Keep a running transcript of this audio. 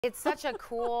It's such a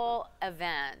cool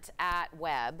event at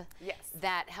Webb. Yes.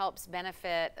 That helps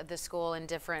benefit the school in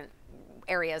different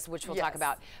areas, which we'll talk Yes.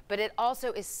 about. But it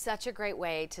also is such a great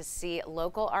way to see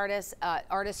local artists,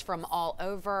 artists from all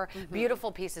over,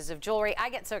 beautiful pieces of jewelry. I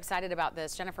get so excited about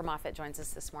this. Jennifer Moffitt joins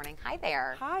us this morning. Hi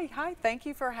there. Hi. Thank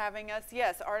you for having us.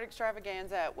 Yes,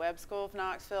 ArtXtravaganza at Webb School of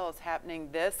Knoxville is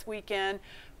happening this weekend,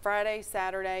 Friday,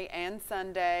 Saturday, and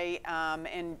Sunday.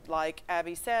 And like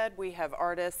Abby said, we have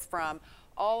artists from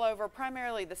all over,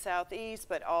 primarily the southeast,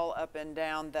 but all up and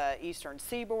down the eastern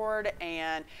seaboard.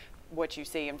 And what you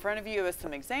see in front of you is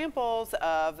some examples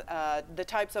of the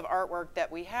types of artwork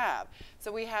that we have.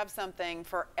 So we have something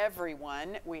for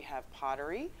everyone. We have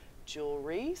pottery,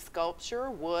 jewelry,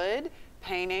 sculpture, wood,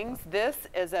 paintings. This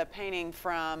is a painting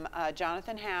from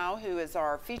Jonathan Howe, who is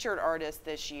our featured artist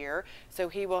this year. So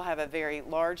he will have a very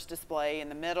large display in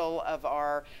the middle of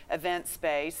our event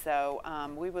space. So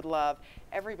we would love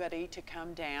everybody to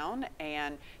come down,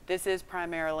 and this is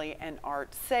primarily an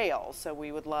art sale. So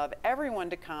we would love everyone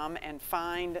to come and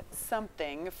find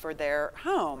something for their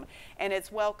home. And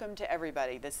it's welcome to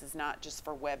everybody. This is not just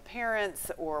for Webb parents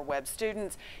or Webb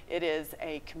students. It is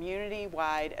a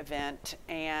community-wide event,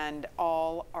 and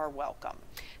all are welcome.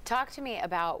 Talk to me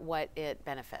about what it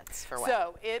benefits for Webb.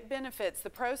 So it benefits, the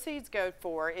proceeds go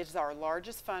for, it's our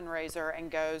largest fundraiser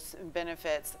and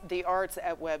benefits the arts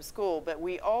at Webb School, but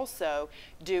we also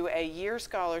do a year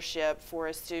scholarship for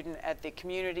a student at the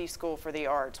Community School for the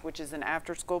Arts, which is an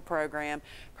after-school program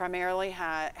primarily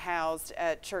housed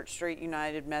at Church Street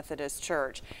United Methodist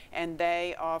Church. And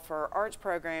they offer arts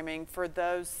programming for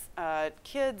those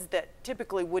kids that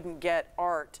typically wouldn't get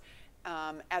art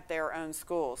at their own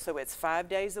school. So it's 5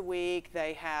 days a week.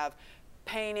 They have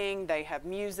painting, they have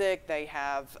music, they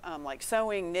have like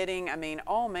sewing, knitting, I mean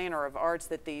all manner of arts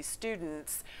that these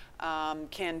students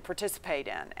can participate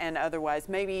in and otherwise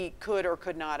maybe could or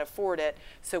could not afford it,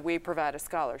 so we provide a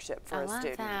scholarship for a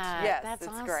student. That. Yes, that's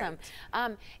it's awesome.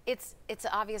 Great. It's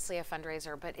obviously a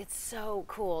fundraiser, but it's so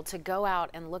cool to go out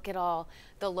and look at all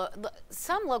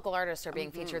some local artists are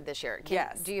being featured this year.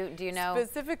 Yes. Do you know?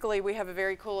 Specifically, we have a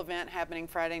very cool event happening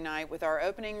Friday night with our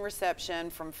opening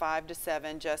reception from 5 to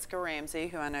 7. Jessica Ramsey,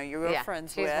 who I know you are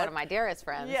friends with. She's one of my dearest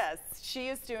friends. Yes, she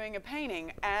is doing a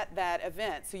painting at that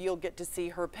event, so you'll get to see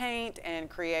her paint and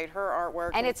create her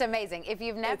artwork. And it's amazing. If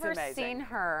you've never seen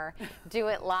her do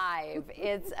it live,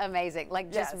 it's amazing.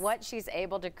 Like just what she's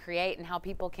able to create and how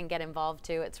people can get involved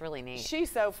too. It's really neat. She's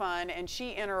so fun, and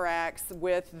she interacts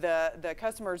with the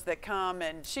customers that come,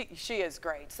 and she is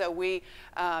great. So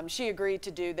she agreed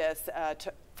to do this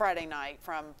Friday night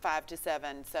from 5 to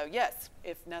 7. So yes,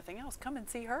 if nothing else, come and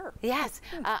see her. Yes,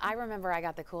 I remember I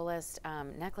got the coolest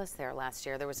necklace there last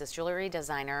year. There was this jewelry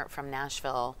designer from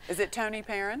Nashville. Is it Tony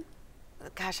Perrin?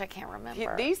 Gosh, I can't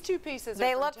remember. These two pieces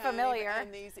they are look Tony, familiar.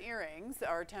 and these earrings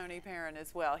are Tony Perrin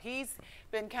as well. He's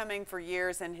been coming for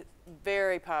years and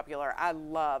very popular. I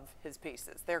love his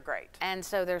pieces. They're great. And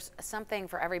so there's something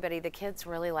for everybody. The kids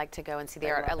really like to go and see the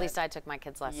art. At least I took my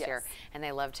kids last year, and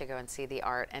they love to go and see the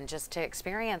art and just to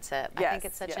experience it. I think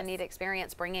it's such a neat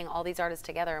experience bringing all these artists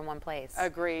together in one place.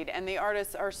 Agreed. And the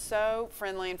artists are so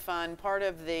friendly and fun. Part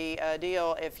of the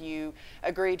deal, if you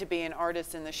agree to be an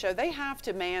artist in the show, they have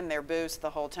to man their booths the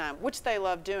whole time, which they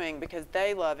love doing because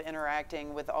they love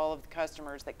interacting with all of the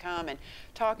customers that come and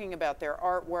talking about their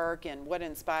artwork and what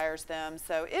inspires them.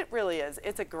 So it really is.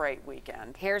 It's a great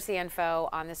weekend. Here's the info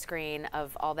on the screen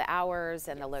of all the hours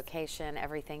and the location,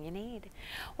 everything you need.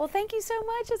 Well, thank you so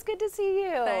much. It's good to see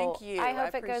you. Thank you. I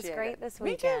hope it goes great this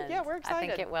weekend. Me too. Yeah, we're excited. I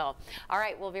think it will. All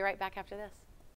right, we'll be right back after this.